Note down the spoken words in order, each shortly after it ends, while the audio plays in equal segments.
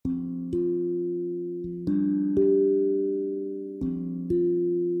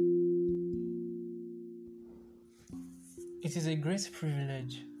It is a great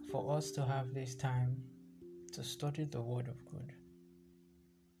privilege for us to have this time to study the Word of God.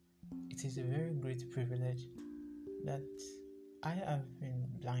 It is a very great privilege that I have been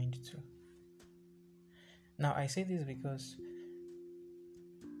blind to. Now, I say this because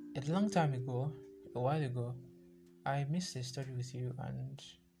a long time ago, a while ago, I missed a study with you, and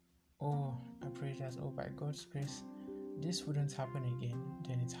I prayed that, by God's grace, this wouldn't happen again.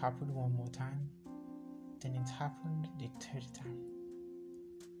 Then it happened one more time. Then it happened the third time.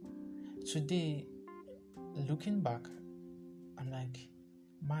 Today, looking back, I'm like,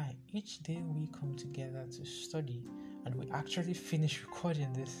 each day we come together to study and we actually finish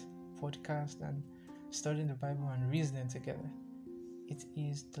recording this podcast and studying the Bible and reasoning together. It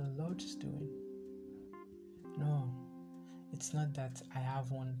is the Lord's doing. No, it's not that I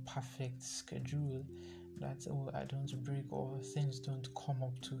have one perfect schedule that I don't break or things don't come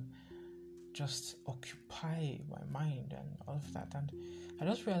up to just occupy my mind and all of that. And I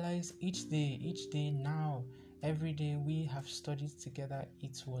just realized each day now, every day we have studied together,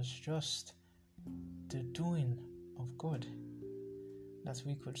 it was just the doing of God that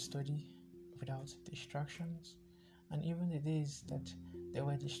we could study without distractions. And even the days that there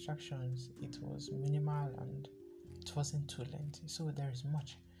were distractions, it was minimal and it wasn't too lengthy. So there is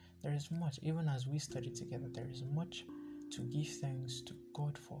much, even as we study together, there is much to give thanks to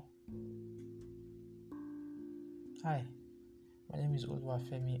God for. Hi, my name is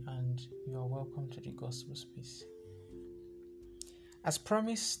Oluwafemi and you are welcome to the Gospel Space. As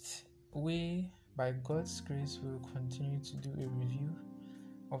promised, we, by God's grace, will continue to do a review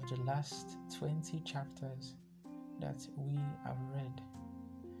of the last 20 chapters that we have read.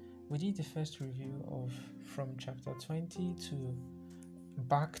 We did the first review from chapter 20 to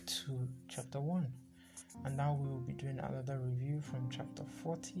back to chapter 1, and now we will be doing another review from chapter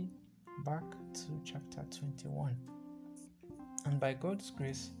 40 back to chapter 21. And by God's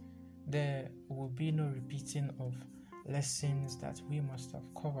grace, there will be no repeating of lessons that we must have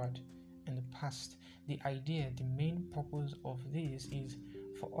covered in the past. The main purpose of this is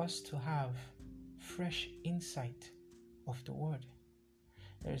for us to have fresh insight of the Word.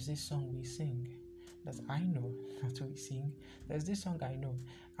 There's this song we sing that I know, not we sing. There's this song I know,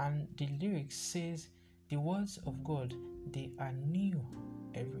 and the lyrics says, the words of God, they are new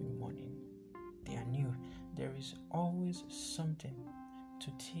every morning. They are new. There is always something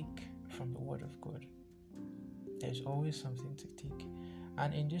to take from the Word of God. There's always something to take.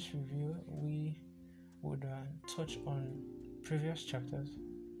 And in this review, we would touch on previous chapters.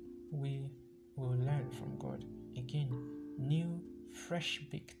 We will learn from God. Again, new, fresh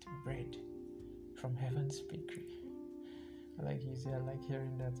baked bread from Heaven's Bakery. I like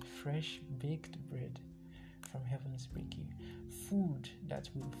hearing that. Fresh baked bread from Heaven's Bakery. Food that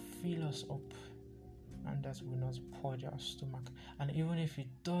will fill us up and that will not purge our stomach. And even if it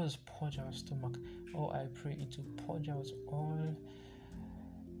does purge our stomach, I pray it will purge out all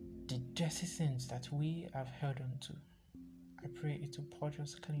the dirty things that we have held on to. I pray it will purge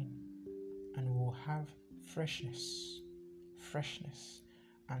us clean and we will have freshness,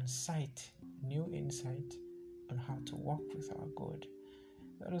 and new insight on how to walk with our God.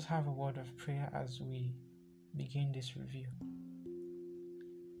 Let us have a word of prayer as we begin this review.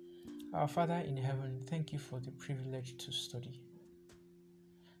 Our Father in heaven, thank you for the privilege to study.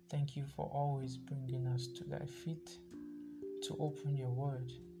 Thank you for always bringing us to thy feet to open your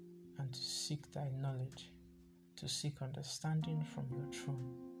word and to seek thy knowledge, to seek understanding from your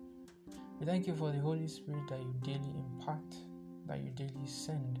throne. We thank you for the Holy Spirit that you daily impart, that you daily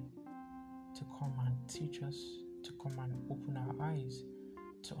send to come and teach us, to come and open our eyes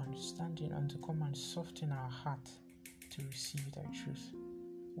to understanding, and to come and soften our heart to receive thy truth.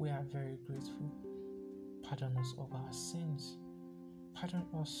 We are very grateful. Pardon us of our sins. Pardon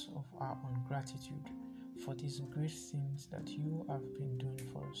us of our ingratitude for these great things that you have been doing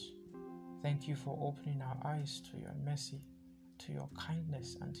for us. Thank you for opening our eyes to your mercy, to your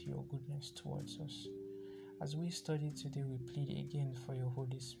kindness, and to your goodness towards us. As we study today, we plead again for your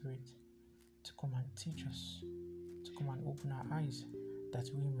Holy Spirit to come and teach us, to come and open our eyes that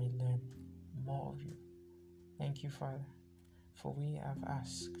we may learn more of you. Thank you, Father, for we have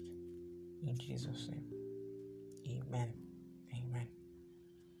asked in Jesus' name. Amen. Amen.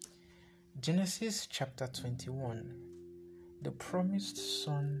 Genesis chapter 21. The promised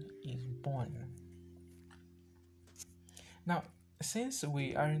son is born. Now, since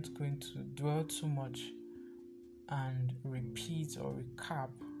we aren't going to dwell too much and repeat or recap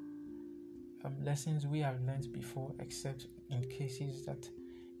lessons we have learned before, except in cases that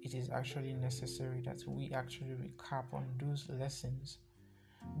it is actually necessary that we actually recap on those lessons,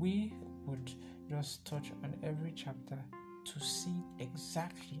 we would just touch on every chapter to see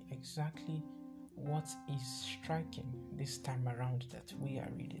exactly what is striking this time around that we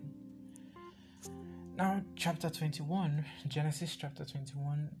are reading. Now, chapter 21, Genesis chapter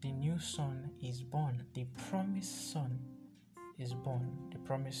 21, the new son is born. The promised son is born. The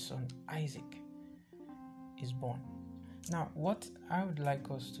promised son, Isaac, is born. Now, what I would like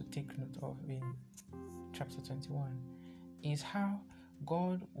us to take note of in chapter 21 is how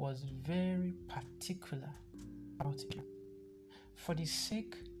God was very particular about him. For the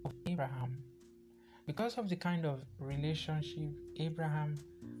sake of Abraham, because of the kind of relationship Abraham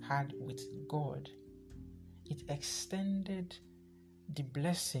had with God, it extended the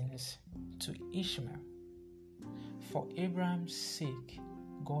blessings to Ishmael. For Abraham's sake,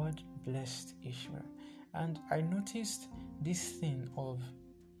 God blessed Ishmael. And I noticed this thing of,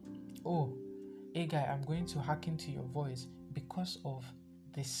 oh, Agai, I'm going to hearken to your voice because of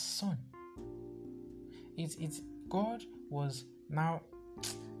the son. God was now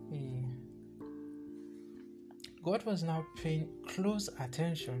paying close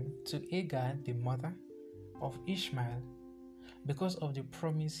attention to Agar, the mother of Ishmael, because of the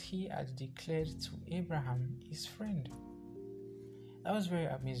promise he had declared to Abraham, his friend. That was very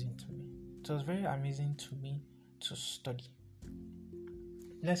amazing to me. It was very amazing to me to study.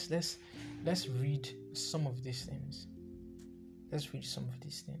 Let's read some of these things.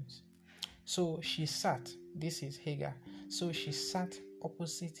 So she sat, this is Hagar. So she sat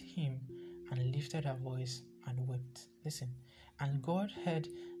opposite him and lifted her voice and wept. Listen. And God heard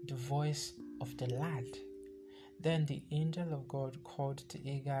the voice of the lad. Then the angel of God called to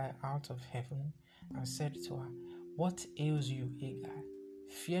Hagar out of heaven and said to her, "What ails you, Hagar?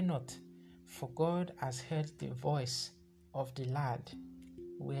 Fear not, for God has heard the voice of the lad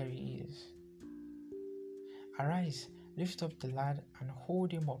where he is. Arise, lift up the lad and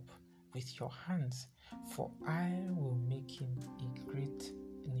hold him up with your hands, for I will make him a great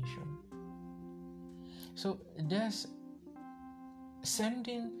nation." So there's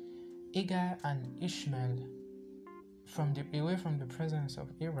sending Hagar and Ishmael away from the presence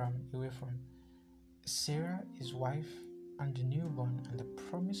of Abraham, away from Sarah, his wife, and the newborn and the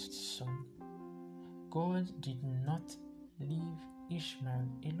promised son. God did not leave Ishmael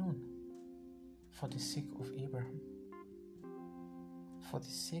alone for the sake of Abraham. For the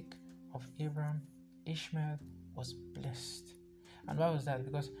sake of Abraham, Ishmael was blessed. And why was that?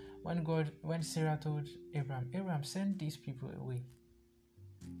 Because when Sarah told Abraham, send these people away.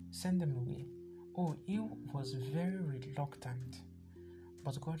 Send them away. Oh, he was very reluctant.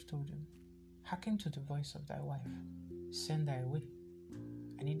 But God told him, hearken to the voice of thy wife. Send her away.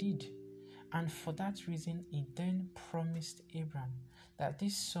 And he did. And for that reason, he then promised Abraham that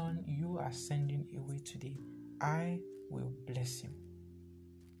this son you are sending away today, I will bless him.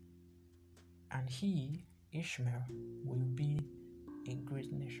 And he, Ishmael, will be a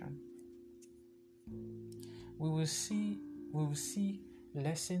great nation. We will see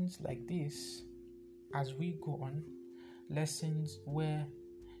lessons like this as we go on. Lessons where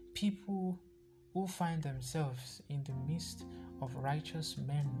people who find themselves in the midst of righteous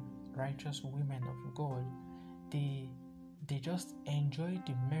men, righteous women of God, they just enjoy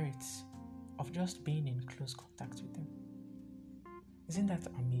the merits of just being in close contact with them. Isn't that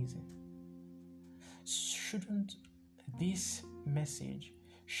amazing? Shouldn't this message,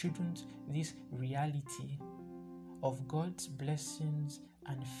 shouldn't this reality of God's blessings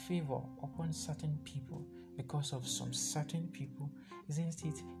and favor upon certain people because of some certain people, isn't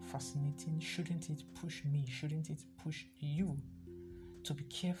it fascinating? Shouldn't it push me? Shouldn't it push you to be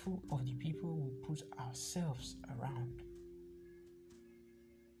careful of the people we put ourselves around?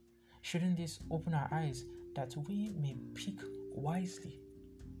 Shouldn't this open our eyes that we may pick wisely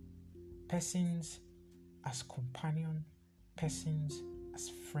persons as companion, persons as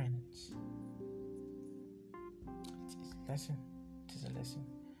friends? It is a lesson.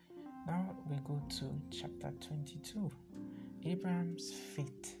 Now we go to chapter 22. Abraham's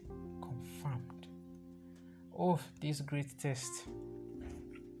faith confirmed. Oh, this great test.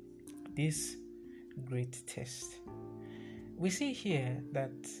 This great test. We see here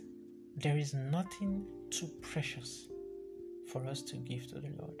that there is nothing too precious for us to give to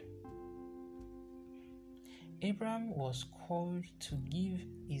the Lord. Abraham was called to give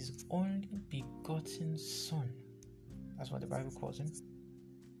his only begotten son. That's what the Bible calls him.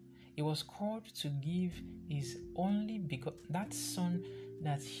 He was called to give his only begotten, that son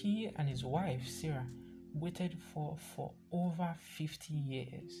that he and his wife Sarah waited for over 50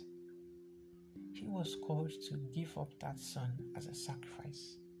 years. He was called to give up that son as a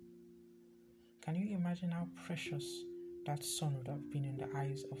sacrifice. Can you imagine how precious that son would have been in the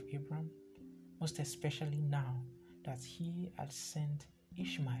eyes of Abraham? Most especially now that he had sent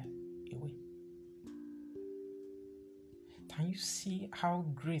Ishmael away. Can you see how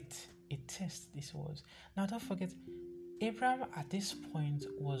great a test this was? Now don't forget, Abraham at this point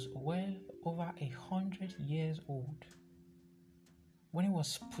was well over 100 years old when he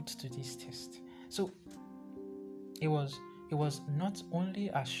was put to this test. So it was not only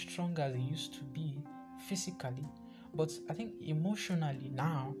as strong as he used to be physically, but I think emotionally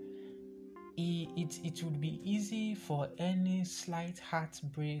now, it would be easy for any slight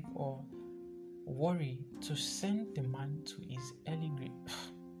heartbreak or worry to send the man to his early grave.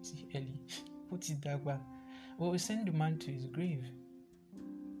 See, early, put it that way. Well, we send the man to his grave.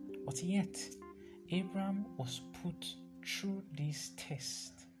 But yet, Abraham was put through this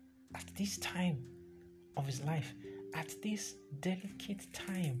test at this time of his life, at this delicate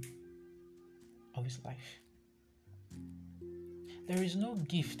time of his life. There is no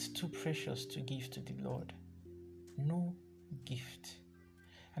gift too precious to give to the Lord. No gift.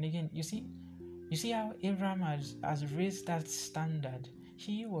 And again, you see how Abraham has raised that standard.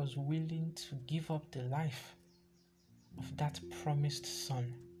 He was willing to give up the life of that promised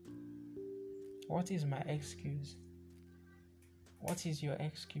son. What is my excuse? What is your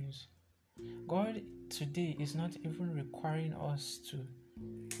excuse? God today is not even requiring us to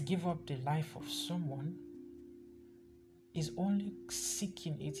give up the life of someone. He's only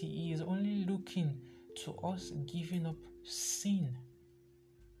seeking it. He is only looking to us giving up sin.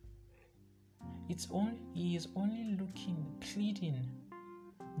 He is only looking, pleading,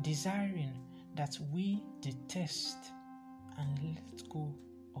 desiring that we detest and let go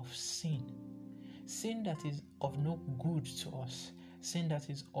of sin. Sin that is of no good to us, sin that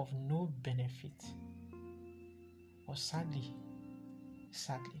is of no benefit. But sadly,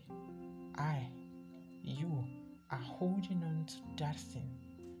 you are holding on to that thing,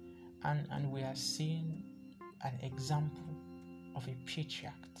 and we are seeing an example of a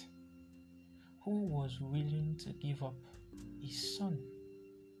patriarch who was willing to give up his son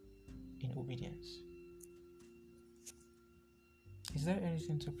in obedience. Is there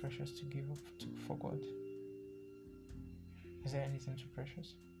anything too precious to give up for God? Is there anything too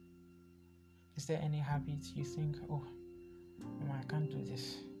precious? Is there any habit you think, oh, I can't do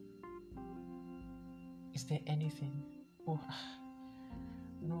this? Is there anything? Oh,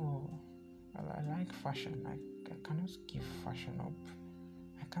 no, I like fashion. I cannot give fashion up.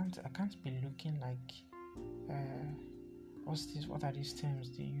 I can't be looking like what are these terms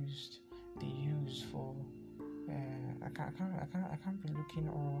they use for I can't be looking,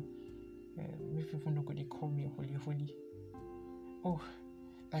 or maybe people know they call me holy. Oh,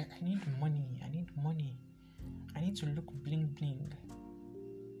 like I need money. I need to look bling bling.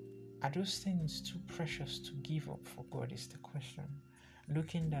 Are those things too precious to give up for God is the question.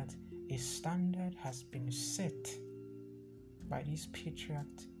 Looking that a standard has been set by this patriarch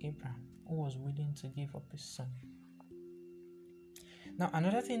Abraham, who was willing to give up his son. Now,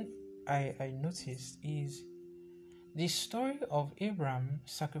 another thing I noticed is the story of Abraham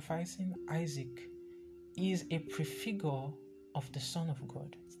sacrificing Isaac is a prefigure of the Son of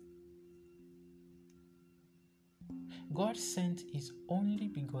God. God sent his only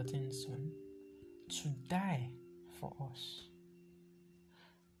begotten Son to die for us.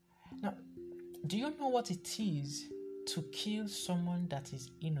 Now, do you know what it is to kill someone that is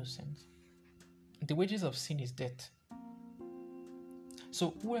innocent? The wages of sin is death.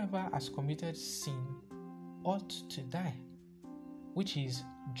 So whoever has committed sin ought to die, which is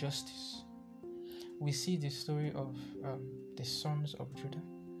justice. We see the story of the sons of Judah,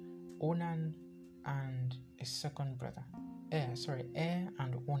 Onan and a second brother, Er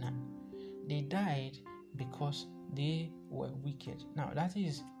and Onan. They died because they were wicked. Now that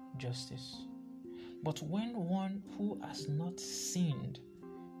is justice. But when one who has not sinned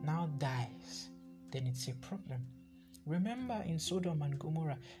now dies, then it's a problem. Remember in Sodom and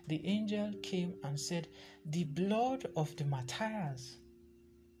Gomorrah, the angel came and said, the blood of the martyrs,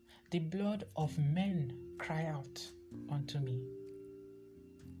 the blood of men cry out unto me.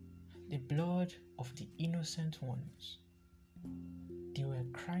 The blood of the innocent ones. They were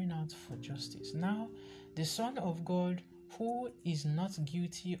crying out for justice. Now, the Son of God, who is not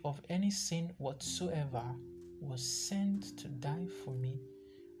guilty of any sin whatsoever, was sent to die for me,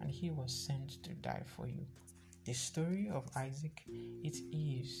 and he was sent to die for you. The story of Isaac, it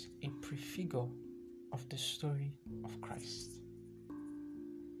is a prefigure of the story of Christ.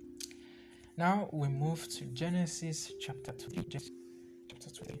 Now we move to Genesis chapter 20.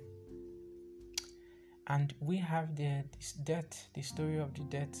 And we have there this death, the story of the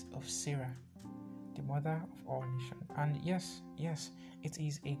death of Sarah, the mother of our nation. And yes, it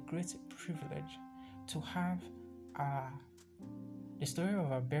is a great privilege to have the story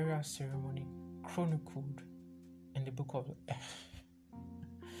of a burial ceremony chronicled in the book of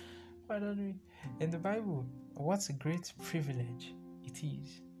pardon me, in the Bible. What a great privilege it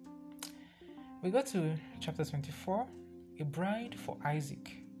is. We go to chapter 24, a bride for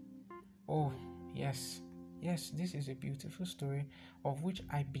Isaac. Oh, yes, this is a beautiful story of which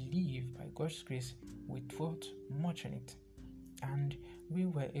I believe by God's grace we dwelt much on it, and we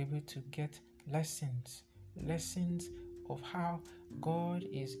were able to get lessons of how God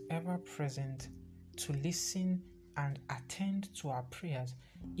is ever present to listen and attend to our prayers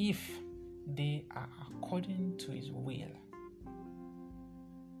if they are according to his will.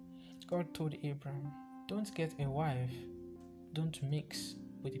 God told Abraham, don't get a wife, don't mix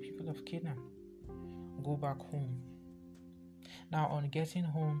with the people of Canaan, go back home. Now on getting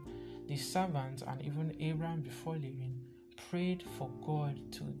home, the servants and even Abraham before leaving prayed for God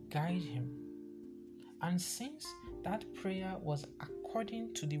to guide him. And since that prayer was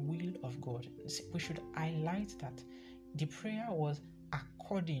according to the will of God, we should highlight that the prayer was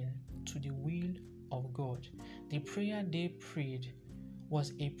according to the will of God. The prayer they prayed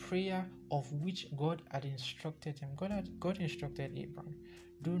was a prayer of which God had instructed him. God instructed Abraham,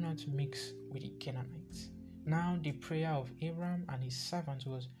 do not mix with the Canaanites. Now the prayer of Abraham and his servants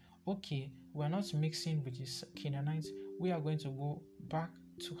was, okay, we're not mixing with the Canaanites, we are going to go back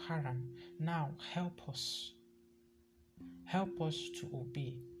to Haran. Now help us to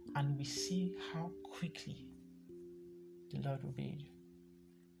obey. And we see how quickly the Lord obeyed.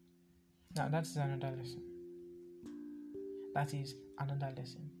 Now that's another lesson. That is another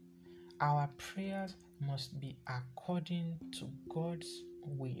lesson. Our prayers must be according to God's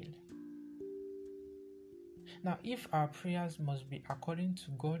will. Now, if our prayers must be according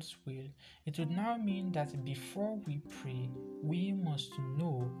to God's will, it would now mean that before we pray, we must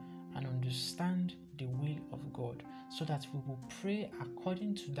know and understand the will of God, so that we will pray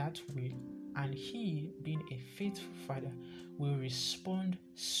according to that will, and He, being a faithful Father, will respond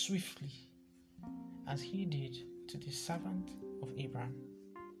swiftly, as He did to the servant of Abraham.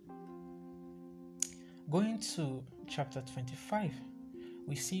 Going to chapter 25,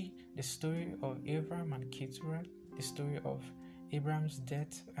 we see the story of Abraham and Keturah, the story of Abraham's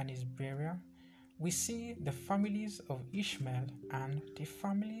death and his burial. We see the families of Ishmael and the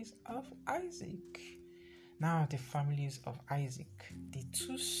families of Isaac. Now the families of Isaac, the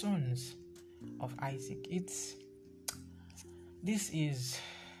two sons of Isaac. This is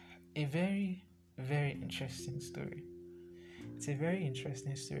a very, very interesting story. It's a very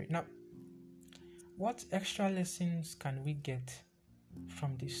interesting story. Now, what extra lessons can we get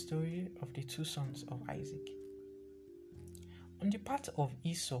from the story of the two sons of Isaac? On the part of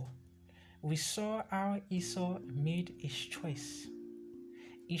Esau, we saw how Esau made his choice.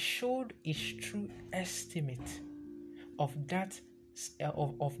 He showed his true estimate of that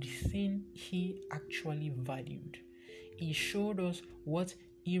of the thing he actually valued. He showed us what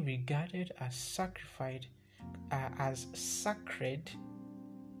he regarded as sacred,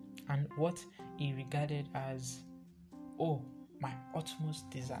 and what he regarded as, my utmost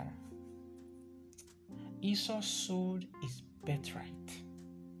desire. Esau sold his birthright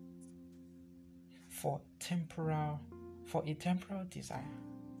for a temporal desire.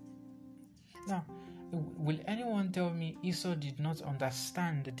 Now, will anyone tell me Esau did not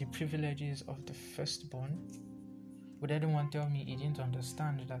understand the privileges of the firstborn? Would anyone tell me he didn't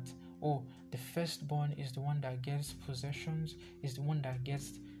understand that, the firstborn is the one that gets possessions, is the one that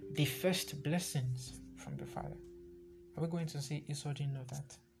gets the first blessings from the father? Are we going to say Esau didn't know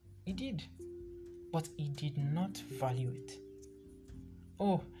that? He did, but he did not value it.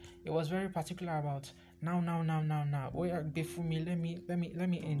 He was very particular about now. Oh yeah, before me, let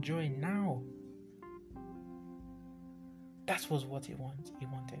me enjoy now. That was what he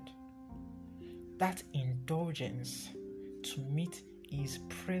wanted. That indulgence to meet his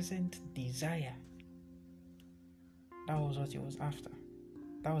present desire. That was what he was after.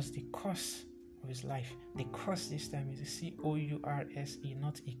 That was the course of his life. The course this time is COURSE,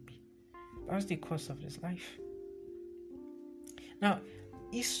 not ICP. That was the course of his life. Now,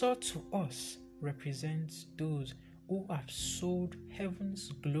 Esau to us represents those who have sold heaven's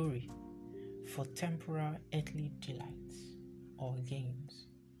glory for temporal earthly delights or gains.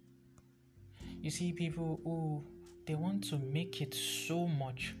 You see people who they want to make it so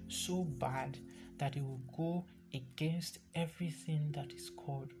much, so bad, that they will go against everything that is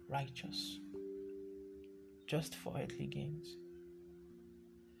called righteous, just for earthly gains.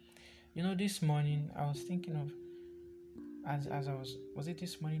 This morning I was thinking of, as I was it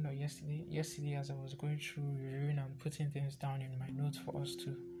this morning or yesterday? Yesterday, as I was going through reviewing and putting things down in my notes for us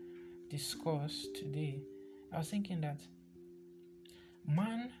to discuss today, I was thinking that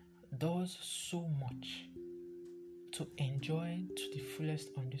man does so much to enjoy to the fullest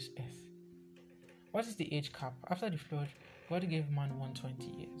on this earth. What is the age cap? After the flood, God gave man 120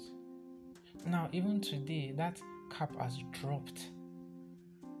 years. Now, even today, that cap has dropped.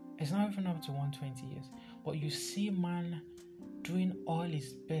 It's not even up to 120 years. But you see man doing all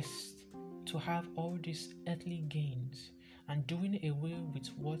his best to have all these earthly gains and doing away with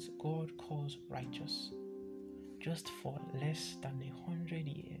what God calls righteous, just for less than 100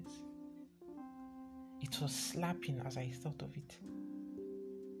 years. It was slapping as I thought of it.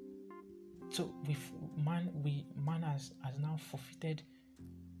 So with man has now forfeited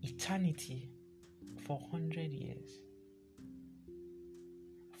eternity for 100 years.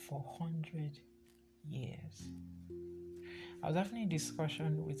 For 100 years. I was having a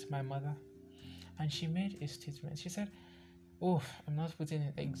discussion with my mother, and she made a statement. She said, "Oh, I'm not putting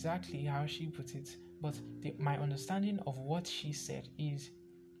it exactly how she put it, but my understanding of what she said is,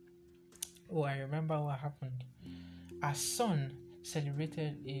 oh, I remember what happened. Our son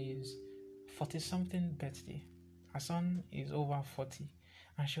celebrated his 40-something birthday. Her son is over 40.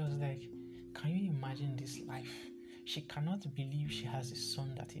 And she was like, can you imagine this life? She cannot believe she has a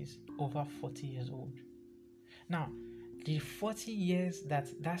son that is over 40 years old. Now, the 40 years that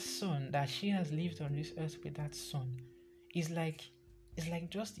son, that she has lived on this earth with that son, is like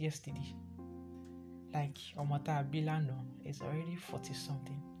just yesterday. Like Omota Bilano is already 40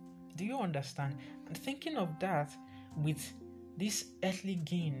 something. Do you understand? And thinking of that with this earthly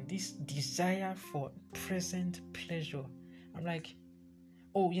gain, this desire for present pleasure, I'm like,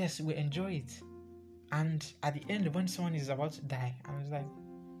 oh yes, we enjoy it. And at the end, when someone is about to die, I was like,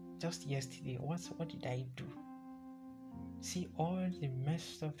 just yesterday, what did I do? See all the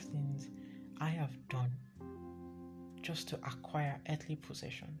messed up things I have done just to acquire earthly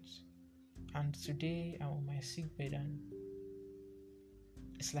possessions. And today I'm on my sick bed and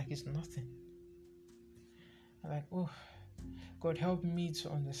it's like it's nothing. I'm like, oh, God, help me to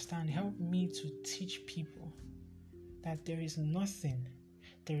understand. Help me to teach people that there is nothing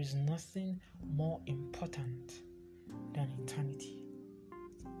more important than eternity.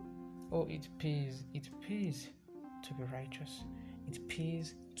 Oh, it pays to be righteous. It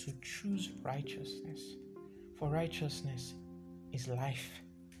pays to choose righteousness. For righteousness is life.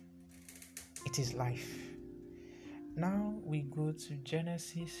 It is life. Now we go to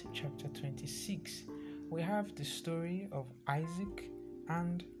Genesis chapter 26. We have the story of Isaac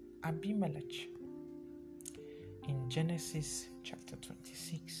and Abimelech. In Genesis chapter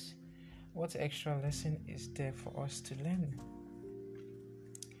 26, what extra lesson is there for us to learn?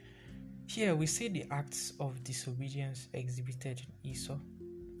 Here we see the acts of disobedience exhibited in Esau,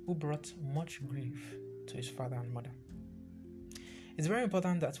 who brought much grief to his father and mother. It's very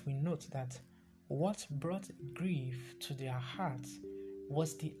important that we note that what brought grief to their hearts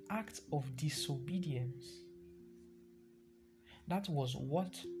was the act of disobedience. That was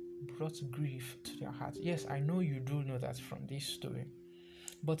what brought grief to their hearts. Yes, I know you do know that from this story,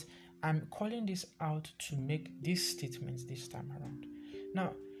 but I'm calling this out to make these statements this time around.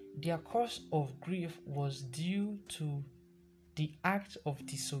 Now, their cause of grief was due to the act of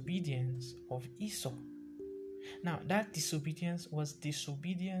disobedience of Esau. Now, that disobedience was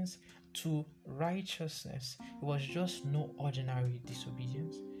disobedience to righteousness. It was just no ordinary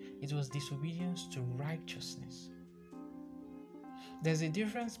disobedience. It was disobedience to righteousness. There's a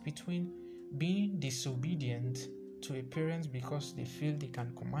difference between being disobedient to a parent because they feel they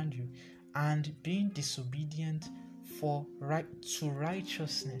can command you and being disobedient to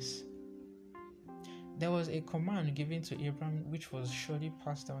righteousness. There was a command given to Abraham which was surely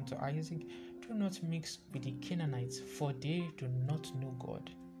passed down to Isaac: do not mix with the Canaanites, for they do not know God.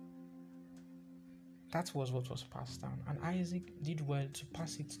 That was what was passed down, and Isaac did well to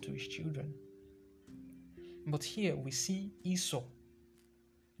pass it to his children. But here we see Esau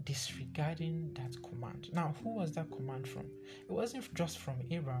disregarding that command. Now, who was that command from? It wasn't just from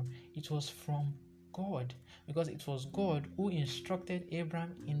Abraham, it was from God, because it was God who instructed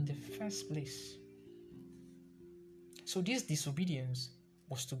Abraham in the first place. So this disobedience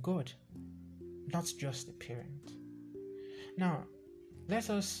was to God, not just the parent. Now, let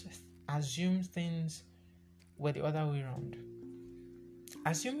us assume things were the other way around.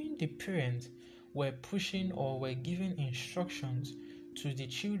 Assuming the parents were pushing or were giving instructions to the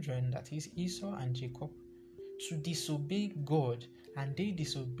children, that is Esau and Jacob, to disobey God, and they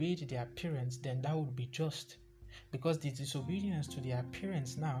disobeyed their parents, then that would be just. Because the disobedience to their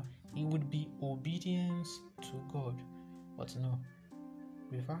parents now, it would be obedience to God. But no,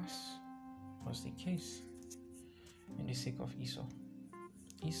 reverse was the case in the sake of Esau.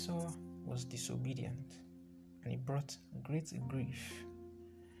 Esau was disobedient and it brought great grief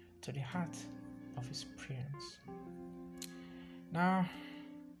to the heart of his parents. Now,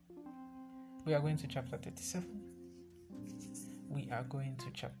 we are going to chapter 37. We are going to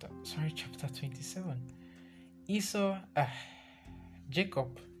chapter 27.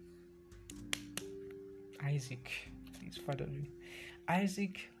 Jacob, Isaac, please follow me.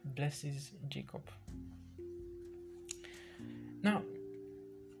 Isaac blesses Jacob. Now,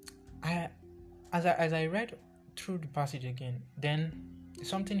 as I read through the passage again, then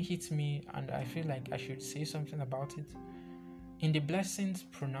something hits me and I feel like I should say something about it. In the blessings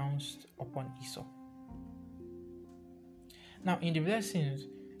pronounced upon Esau. Now, in the blessings,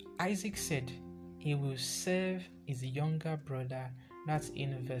 Isaac said he will serve his younger brother. That's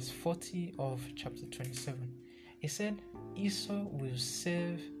in verse 40 of chapter 27. He said Esau will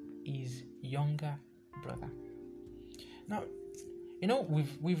serve his younger brother. Now,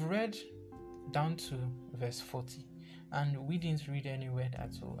 we've read down to verse 40, and we didn't read anywhere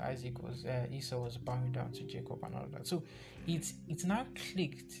that Esau was bowing down to Jacob and all that. So it's now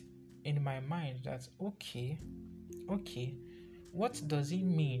clicked in my mind that okay, what does it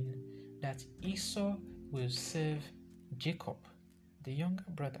mean that Esau will serve Jacob, the younger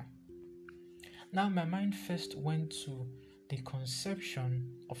brother? Now my mind first went to the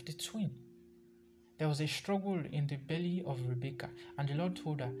conception of the twin. There was a struggle in the belly of Rebekah, and the Lord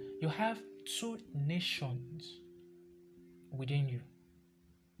told her, you have two nations within you.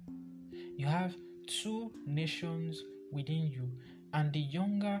 You have two nations within you, and the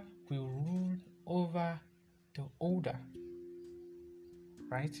younger will rule over the older.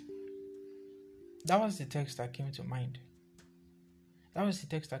 Right? That was the text that came to mind.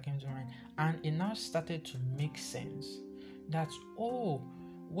 And it now started to make sense that,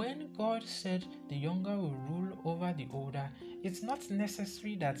 when God said the younger will rule over the older, it's not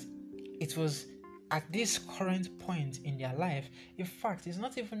necessary that it was at this current point in their life. In fact, it's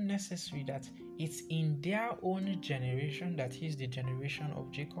not even necessary that it's in their own generation, that is the generation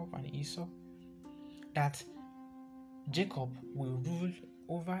of Jacob and Esau, that Jacob will rule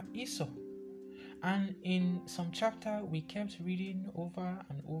over Esau. And in some chapter, we kept reading over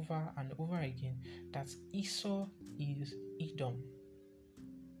and over and over again that Esau is Edom.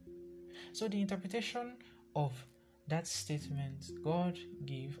 So the interpretation of that statement God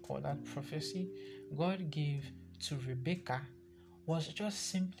gave, or that prophecy God gave to Rebekah, was just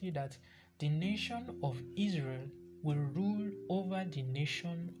simply that the nation of Israel will rule over the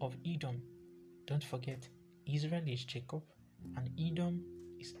nation of Edom. Don't forget, Israel is Jacob and Edom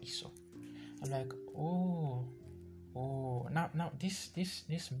is Esau. I'm like, now this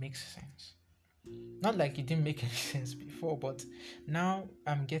makes sense. Not like it didn't make any sense before, but now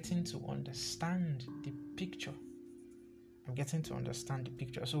I'm getting to understand the picture.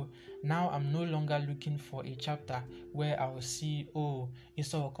 So now I'm no longer looking for a chapter where I will see,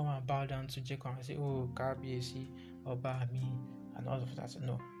 Esau will come and bow down to Jacob and say, Kabiesi, Oba me, and all of that.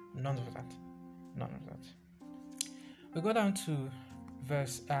 No, none of that. We go down to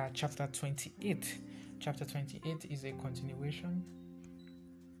verse chapter 28. Chapter 28 is a continuation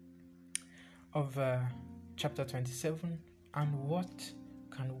of chapter 27. And what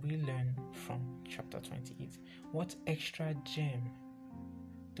can we learn from chapter 28? What extra gem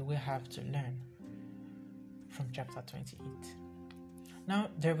do we have to learn from chapter 28? Now,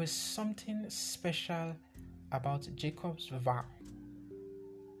 there was something special about Jacob's vow.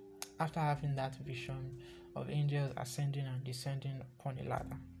 After having that vision of angels ascending and descending upon a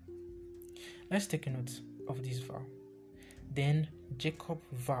ladder. Let's take a note of this vow. Then Jacob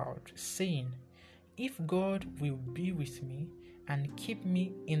vowed, saying, if God will be with me and keep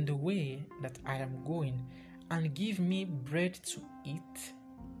me in the way that I am going, and give me bread to eat,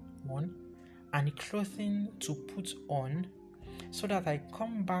 1, and clothing to put on, so that I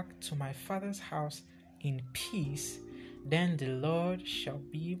come back to my father's house in peace, then the Lord shall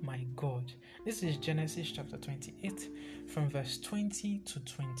be my God. This is Genesis chapter 28 from verse 20 to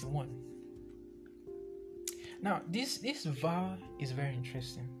 21. Now, this vow is very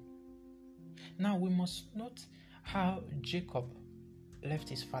interesting. Now, we must note how Jacob left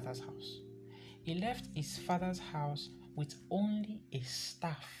his father's house. He left his father's house with only a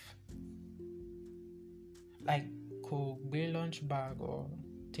staff. Like, could be lunch bag or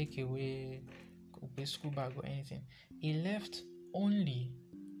take away, could be school bag or anything. He left only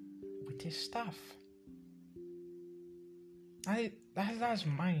with a staff. That's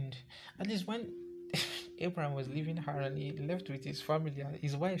mind. At least when Abraham was leaving Haran, he left with his family,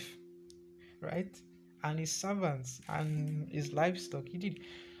 his wife, right? And his servants and his livestock. He did.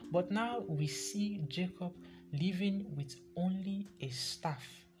 But now we see Jacob living with only a staff.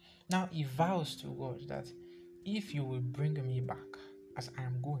 Now he vows to God that if you will bring me back as I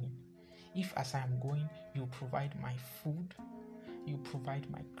am going, if as I am going, you provide my food, you provide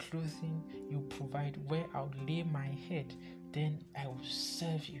my clothing, you provide where I'll lay my head, then I will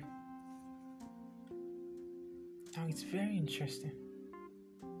serve you. Now it's very interesting.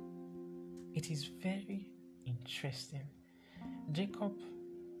 It is very interesting. Jacob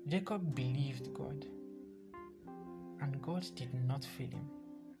believed God, and God did not fail him.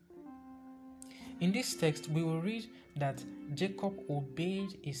 In this text, we will read that Jacob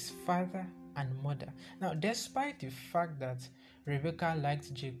obeyed his father and mother. Now, despite the fact that Rebekah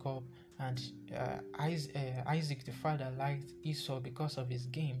liked Jacob and Isaac, the father, liked Esau because of his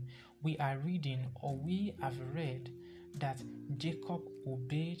game, we are reading, or we have read, that Jacob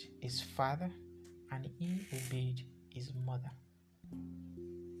obeyed his father and he obeyed his mother.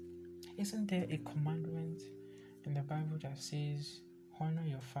 Isn't there a commandment in the Bible that says, honor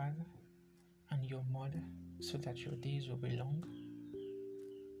your father and your mother so that your days will be long?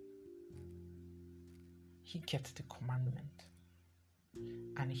 He kept the commandment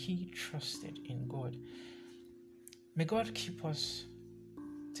and he trusted in God. May God keep us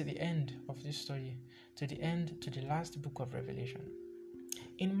to the end of this story, to the last book of Revelation.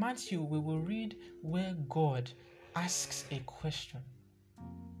 In Matthew, we will read where God asks a question.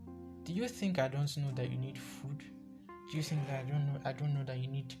 Do you think I don't know that you need food? Do you think that I don't know that you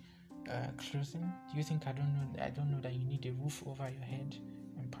need clothing? Do you think I don't know that you need a roof over your head?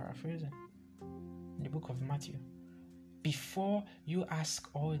 I'm paraphrasing. In the book of Matthew. Before you ask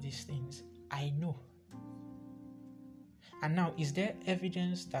all these things, I know. And now, is there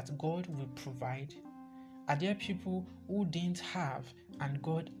evidence that God will provide? Are there people who didn't have and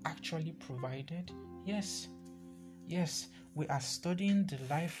God actually provided? Yes. Yes, we are studying the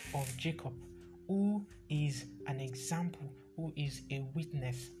life of Jacob, who is an example, who is a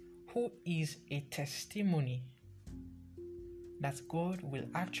witness, who is a testimony that God will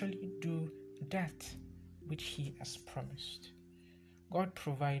actually do that which he has promised. God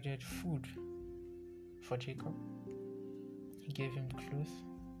provided food for Jacob. He gave him clothes.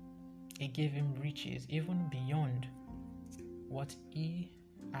 He gave him riches even beyond what he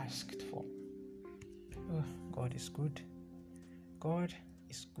asked for. Oh, God is good. God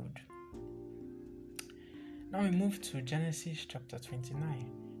is good. Now we move to Genesis chapter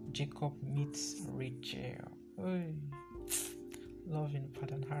 29. Jacob meets Rachel. Oh, loving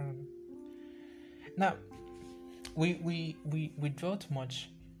Padan Haran. Now, we dwelt much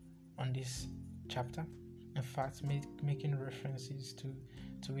on this chapter. In fact, making references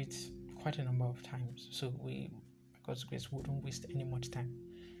to it quite a number of times. So we, by God's grace, wouldn't waste any much time.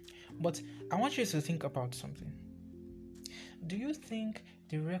 But I want you to think about something. Do you think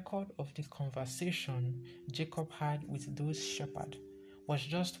the record of the conversation Jacob had with those shepherds was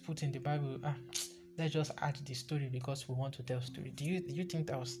just put in the Bible? Let's just add the story because we want to tell story. Do you think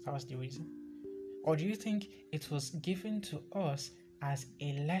that was the reason? Or do you think it was given to us as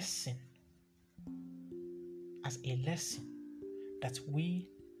a lesson? As a lesson that we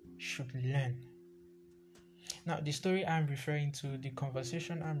should learn. Now, the story I'm referring to, the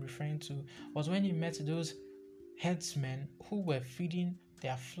conversation I'm referring to, was when he met those herdsmen who were feeding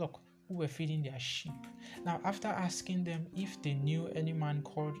their flock, who were feeding their sheep. Now, after asking them if they knew any man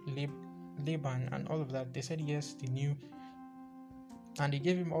called Laban and all of that, they said yes, they knew. And they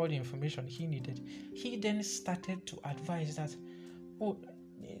gave him all the information he needed. He then started to advise that,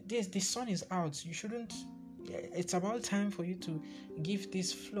 the sun is out, you shouldn't. It's about time for you to give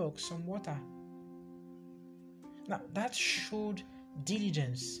this flock some water. Now, that showed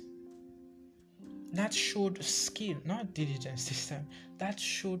diligence. That showed skill, not diligence this time. That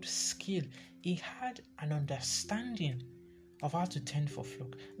showed skill. He had an understanding of how to tend for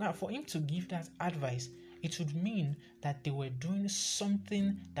flock. Now, for him to give that advice, it would mean that they were doing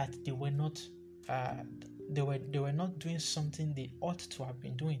something that they were not. They were not doing something they ought to have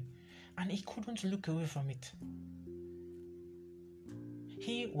been doing. And he couldn't look away from it.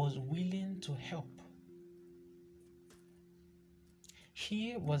 He was willing to help.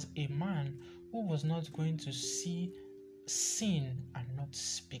 He was a man who was not going to see sin and not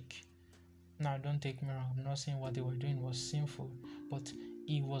speak. Now, don't take me wrong, I'm not saying what they were doing was sinful, but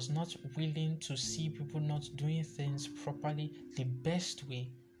he was not willing to see people not doing things properly the best way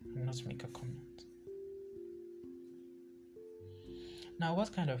and not make a comment. Now,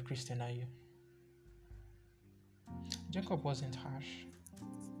 what kind of Christian are you? Jacob wasn't harsh.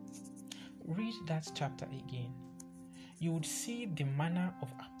 Read that chapter again. You would see the manner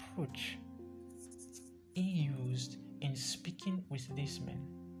of approach he used in speaking with these men.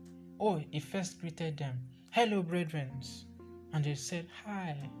 He first greeted them, "Hello, brethren." And they said,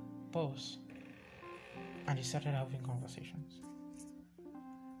 "Hi, boss." and they started having conversations.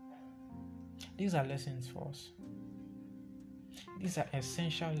 These are lessons for us. These are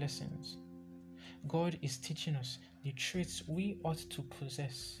essential lessons. God is teaching us the traits we ought to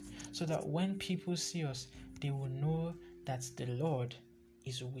possess so that when people see us, they will know that the Lord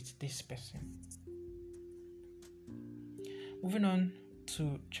is with this person. Moving on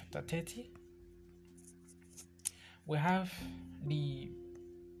to chapter 30, we have the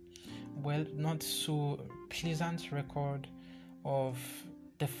not so pleasant record of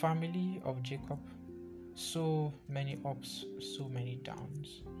the family of Jacob. So many ups, so many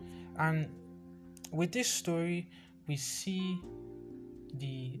downs. And with this story, we see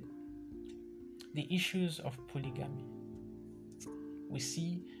the issues of polygamy. We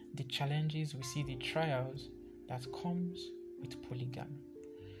see the challenges, we see the trials that comes with polygamy.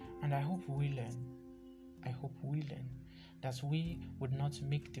 And I hope we learn that we would not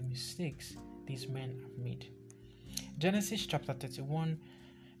make the mistakes these men have made. Genesis chapter 31,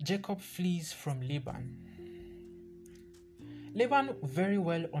 Jacob flees from Laban. Laban very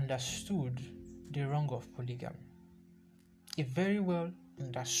well understood the wrong of polygamy. He very well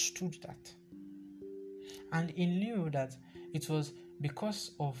understood that. And he knew that it was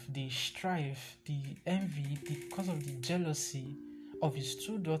because of the strife, the envy, because of the jealousy of his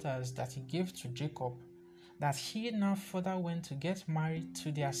two daughters that he gave to Jacob, that he now further went to get married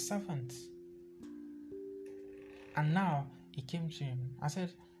to their servants. And now he came to him and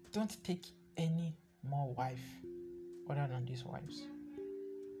said, don't take any more wife other than these wives.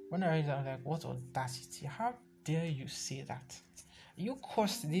 When I read that, I was like, what audacity? How dare you say that? You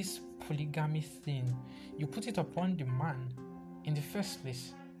caused this polygamy thing. You put it upon the man in the first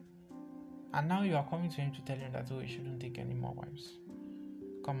place. And now you are coming to him to tell him that, oh, you shouldn't take any more wives.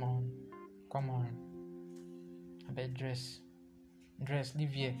 Come on. I bet dress,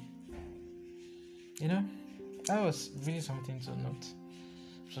 leave here. You know, that was really something to note.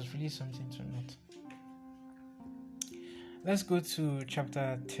 It was really something to note. Let's go to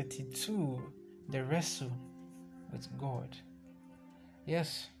chapter 32, the wrestle with God.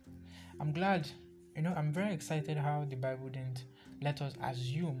 Yes, I'm glad, I'm very excited how the Bible didn't let us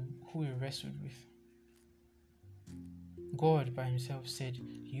assume who we wrestled with. God by himself said,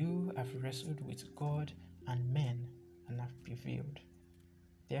 you have wrestled with God and men and have prevailed.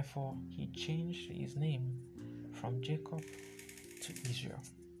 Therefore, he changed his name from Jacob to Israel.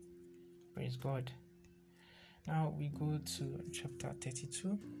 Praise God. Now we go to chapter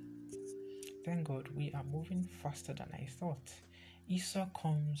 32. Thank God we are moving faster than I thought. Esau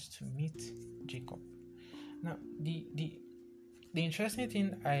comes to meet Jacob. Now, the interesting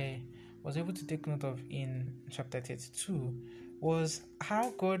thing I was able to take note of in chapter 32 was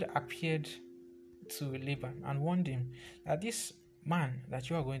how God appeared to Laban and warned him that this man that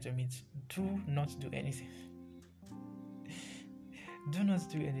you are going to meet, do not do anything. Do not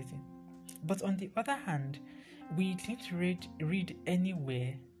do anything. But on the other hand, we didn't read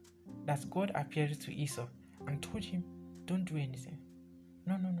anywhere that God appeared to Esau and told him, don't do anything.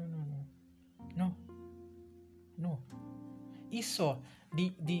 No. Esau,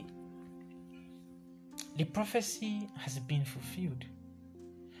 the prophecy has been fulfilled.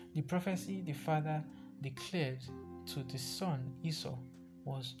 The prophecy the father declared to the son Esau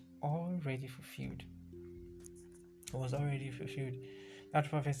was already fulfilled. It was already fulfilled. That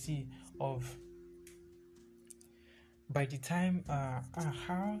prophecy of, by the time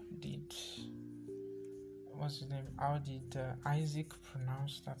how did Isaac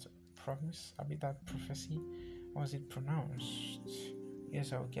pronounce that promise? That prophecy, was it pronounced?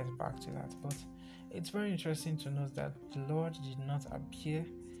 Yes, I'll get back to that. But it's very interesting to note that the Lord did not appear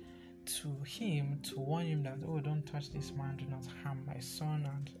to him to warn him that, oh, don't touch this man, do not harm my son,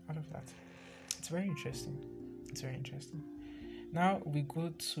 and all of that. It's very interesting. Now we go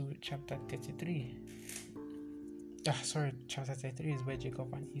to chapter 33. Chapter 33 is where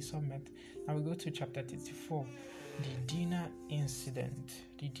Jacob and Esau met. Now we go to chapter 34, the dinner incident.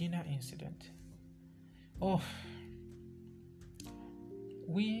 Oh,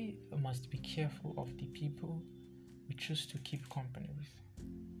 we must be careful of the people we choose to keep company with.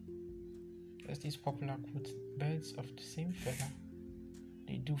 There's this popular quote, birds of the same feather,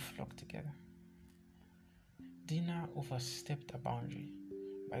 they do flock together. Dinah overstepped a boundary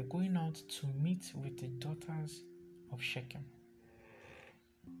by going out to meet with the daughters of Shechem.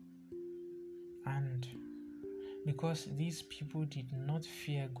 And because these people did not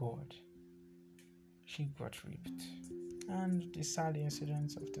fear God, she got raped. And the sad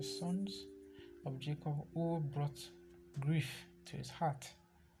incidents of the sons of Jacob all brought grief to his heart.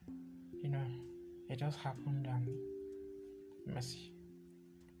 It just happened, and mercy.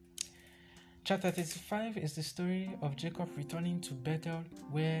 Chapter 35 is the story of Jacob returning to Bethel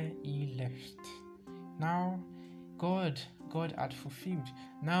where he left. Now, God had fulfilled.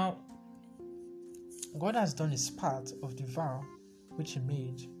 Now, God has done his part of the vow which he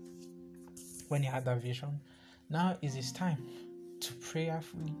made when he had that vision. Now is his time to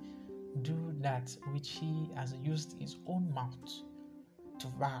prayerfully do that which he has used his own mouth to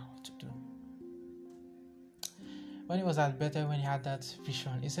vow to do. When he was at Bethel, when he had that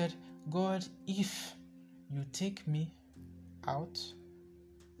vision, he said, God, if you take me out,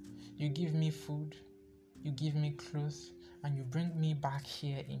 you give me food, you give me clothes, and you bring me back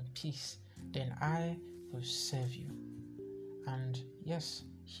here in peace, then I will serve you. And yes,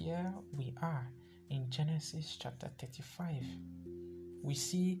 here we are in Genesis chapter 35. We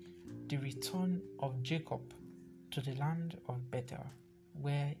see the return of Jacob to the land of Bethel,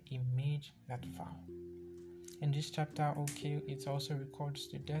 where he made that vow. In this chapter, it also records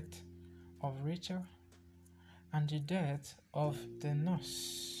the death of Rachel and the death of the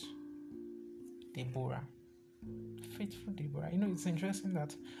nurse, Deborah. Faithful Deborah. It's interesting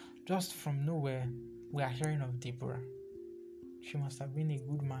that just from nowhere, we are hearing of Deborah. She must have been a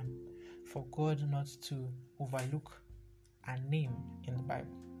good man for God not to overlook her name in the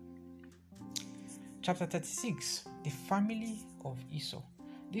Bible. Chapter 36, the family of Esau.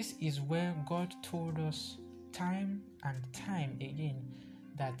 This is where God told us time and time again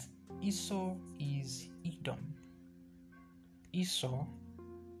that Esau is Edom. Esau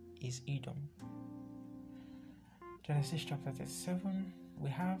is Edom. Genesis chapter 37, we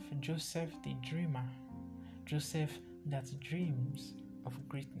have Joseph the dreamer. Joseph that dreams of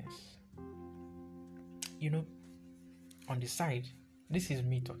greatness. On the side, this is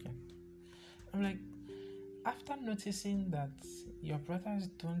me talking. I'm like, after noticing that your brothers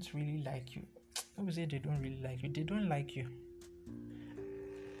don't really like you, I would say they don't really like you. They don't like you.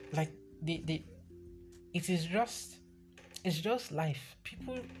 Like it's just life.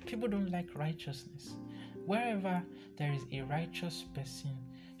 People don't like righteousness. Wherever there is a righteous person,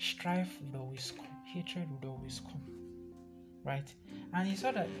 strife would always come, hatred would always come, right? And he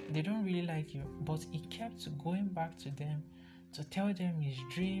saw that they don't really like you, but he kept going back to them to tell them his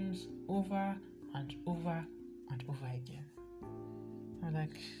dreams over and over and over again. I'm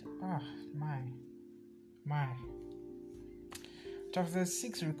like, my. Chapter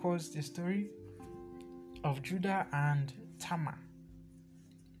 6 records the story of Judah and Tamar.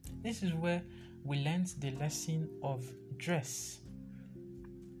 This is where we learned the lesson of dress.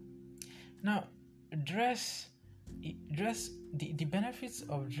 Now, the benefits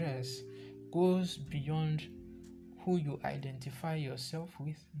of dress goes beyond who you identify yourself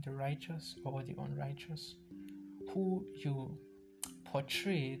with, the righteous or the unrighteous, who you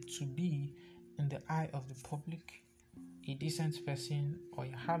portray to be in the eye of the public, a decent person or a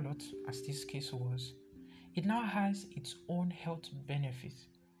harlot, as this case was. It now has its own health benefit.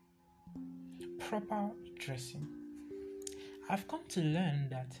 Proper dressing. I've come to learn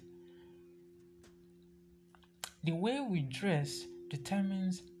that the way we dress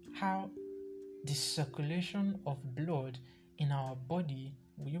determines how the circulation of blood in our body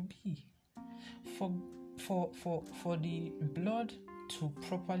will be. For the blood to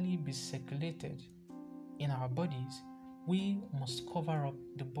properly be circulated in our bodies, we must cover up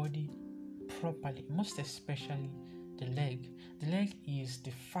the body properly, most especially the leg. The leg is the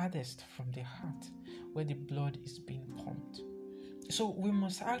farthest from the heart, where the blood is being pumped. So we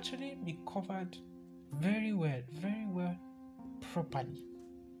must actually be covered very well, properly.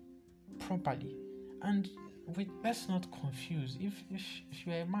 And let's not confuse. If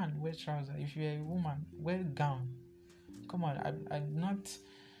you're a man, wear trousers. If you're a woman, wear gown. Come on, I'm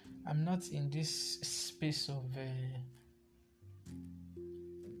not in this space of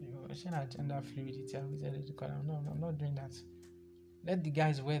gender fluidity. I'm not doing that. Let the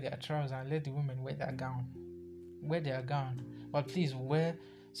guys wear their trousers and let the women wear their gown. But please wear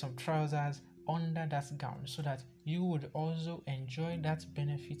some trousers under that gown so that you would also enjoy that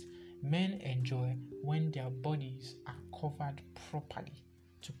benefit men enjoy when their bodies are covered properly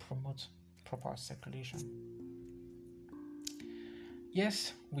to promote proper circulation.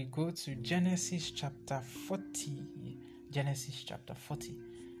 Yes, we go to Genesis chapter 40.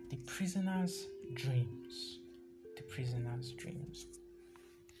 The prisoner's dreams.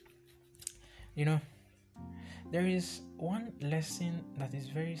 There is one lesson that is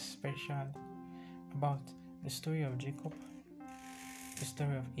very special about the story of Jacob, the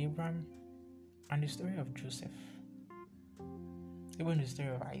story of Abraham, and the story of Joseph, even the story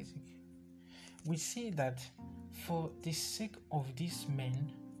of Isaac. We see that for the sake of these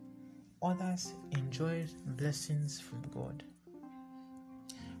men, others enjoyed blessings from God.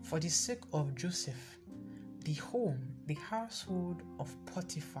 For the sake of Joseph, the household of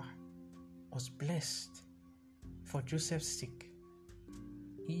Potiphar was blessed. For Joseph's sake,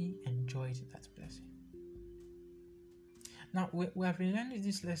 he enjoyed that blessing. Now, we have been learning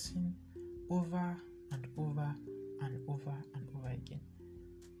this lesson over and over and over and over again.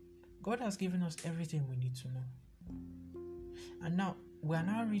 God has given us everything we need to know. And now, we are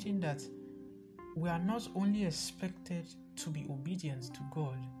now reading that we are not only expected to be obedient to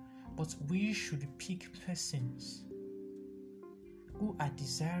God, but we should pick persons who are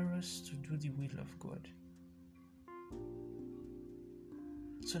desirous to do the will of God,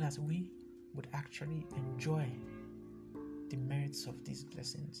 so that we would actually enjoy the merits of these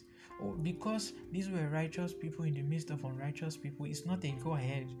blessings. Because these were righteous people in the midst of unrighteous people, it's not a go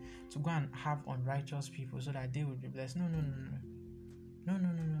ahead to go and have unrighteous people so that they will be blessed. No.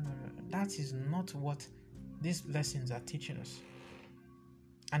 That is not what these blessings are teaching us.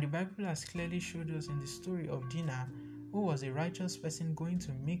 And the Bible has clearly showed us in the story of Dinah, who was a righteous person going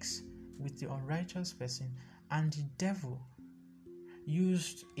to mix with the unrighteous person, and the devil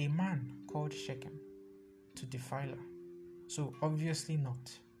used a man called Shechem to defile her. So obviously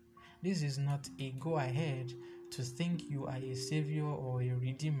not. This is not a go ahead to think you are a savior or a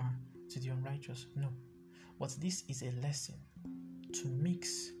redeemer to the unrighteous. No. But this is a lesson to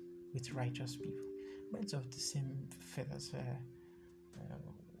mix with righteous people. Birds of the same feathers.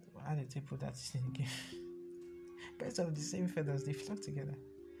 How did they put that thing again? Birds of the same feathers, they flock together.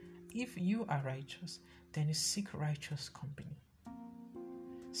 If you are righteous, then you seek righteous company.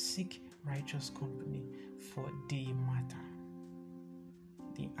 Seek righteous company, for they matter.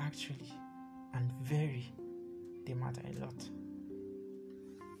 They actually and they matter a lot.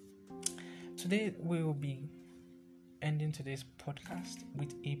 Today we will be ending today's podcast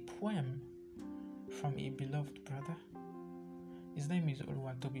with a poem from a beloved brother. His name is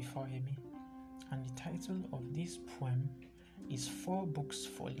Oluwatobi Fawemi, and the title of this poem is 4 Books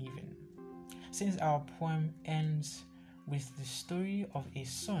for Living. Since our poem ends with the story of a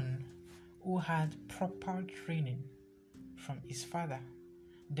son who had proper training from his father,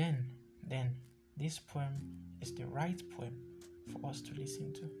 then this poem is the right poem for us to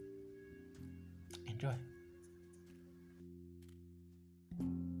listen to. Enjoy.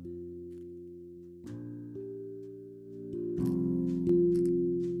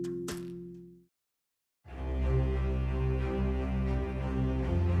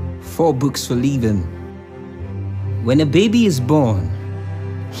 Four books for living. When a baby is born,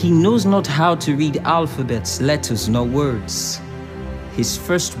 he knows not how to read alphabets, letters, nor words. His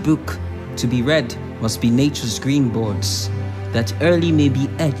first book to be read must be nature's green boards, that early may be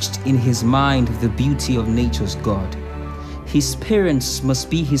etched in his mind the beauty of nature's God. His parents must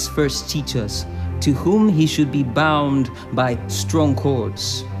be his first teachers, to whom he should be bound by strong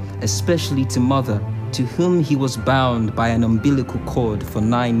cords, especially to mother, to whom he was bound by an umbilical cord for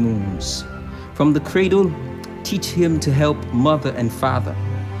 9 moons. From the cradle, teach him to help mother and father.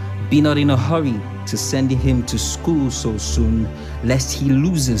 Be not in a hurry to send him to school so soon, lest he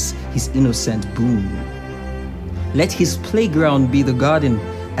loses his innocent boon. Let his playground be the garden,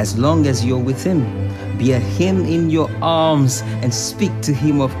 as long as you're with him. Bear him in your arms and speak to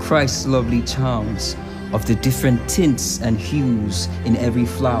him of Christ's lovely charms, of the different tints and hues in every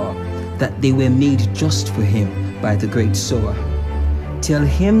flower, that they were made just for him by the great sower. Tell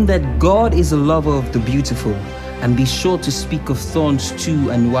him that God is a lover of the beautiful, and be sure to speak of thorns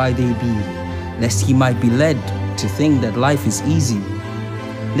too and why they be, lest he might be led to think that life is easy.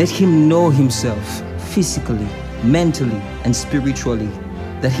 Let him know himself physically, mentally, and spiritually,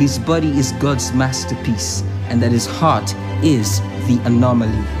 that his body is God's masterpiece, and that his heart is the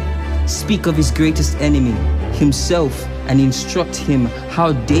anomaly. Speak of his greatest enemy, himself, and instruct him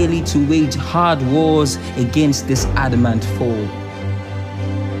how daily to wage hard wars against this adamant foe.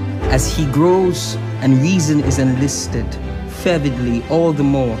 As he grows and reason is enlisted, fervidly all the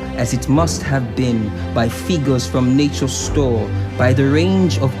more as it must have been by figures from nature's store, by the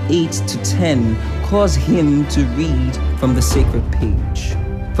range of 8 to 10, cause him to read from the sacred page,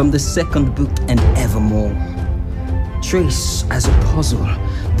 from the second book and evermore. Trace as a puzzle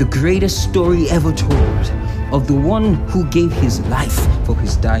the greatest story ever told, of the one who gave his life for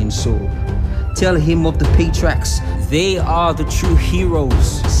his dying soul. Tell him of the patriarchs, they are the true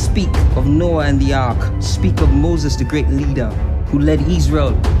heroes. Speak of Noah and the ark. Speak of Moses, the great leader, who led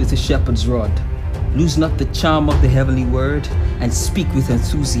Israel with a shepherd's rod. Lose not the charm of the heavenly word, and speak with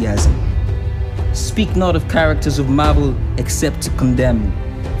enthusiasm. Speak not of characters of marble, except to condemn,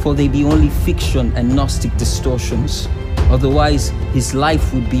 for they be only fiction and Gnostic distortions. Otherwise, his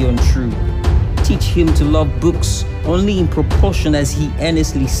life would be untrue. Teach him to love books only in proportion as he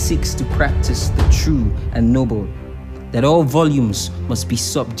earnestly seeks to practice the true and noble, that all volumes must be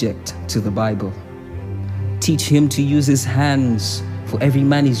subject to the Bible. Teach him to use his hands, for every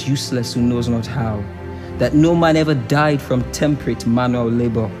man is useless who knows not how, that no man ever died from temperate manual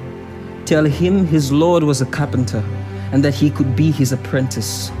labor. Tell him his Lord was a carpenter, and that he could be his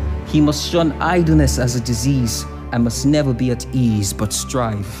apprentice. He must shun idleness as a disease, and must never be at ease, but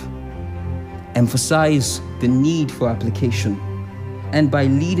strive. Emphasize the need for application, and by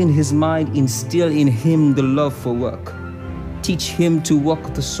leading his mind, instill in him the love for work. Teach him to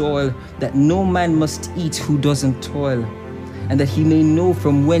work the soil, that no man must eat who doesn't toil, and that he may know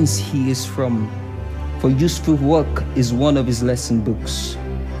from whence he is from. For useful work is one of his lesson books.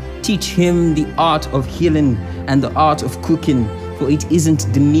 Teach him the art of healing and the art of cooking, for it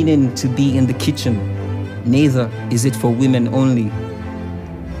isn't demeaning to be in the kitchen, neither is it for women only.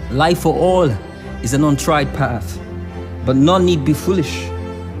 Life for all is an untried path, but none need be foolish.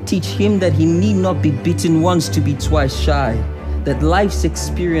 Teach him that he need not be bitten once to be twice shy, that life's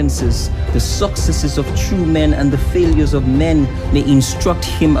experiences, the successes of true men and the failures of men may instruct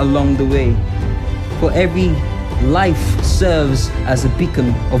him along the way. For every life serves as a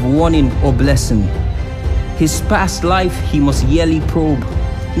beacon of warning or blessing. His past life he must yearly probe,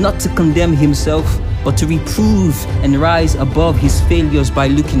 not to condemn himself, but to reprove and rise above his failures by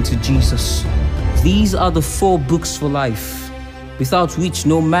looking to Jesus. These are the 4 books for life, without which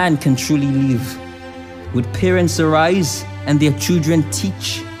no man can truly live. Would parents arise and their children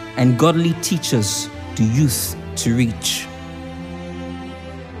teach, and godly teachers do youth to reach?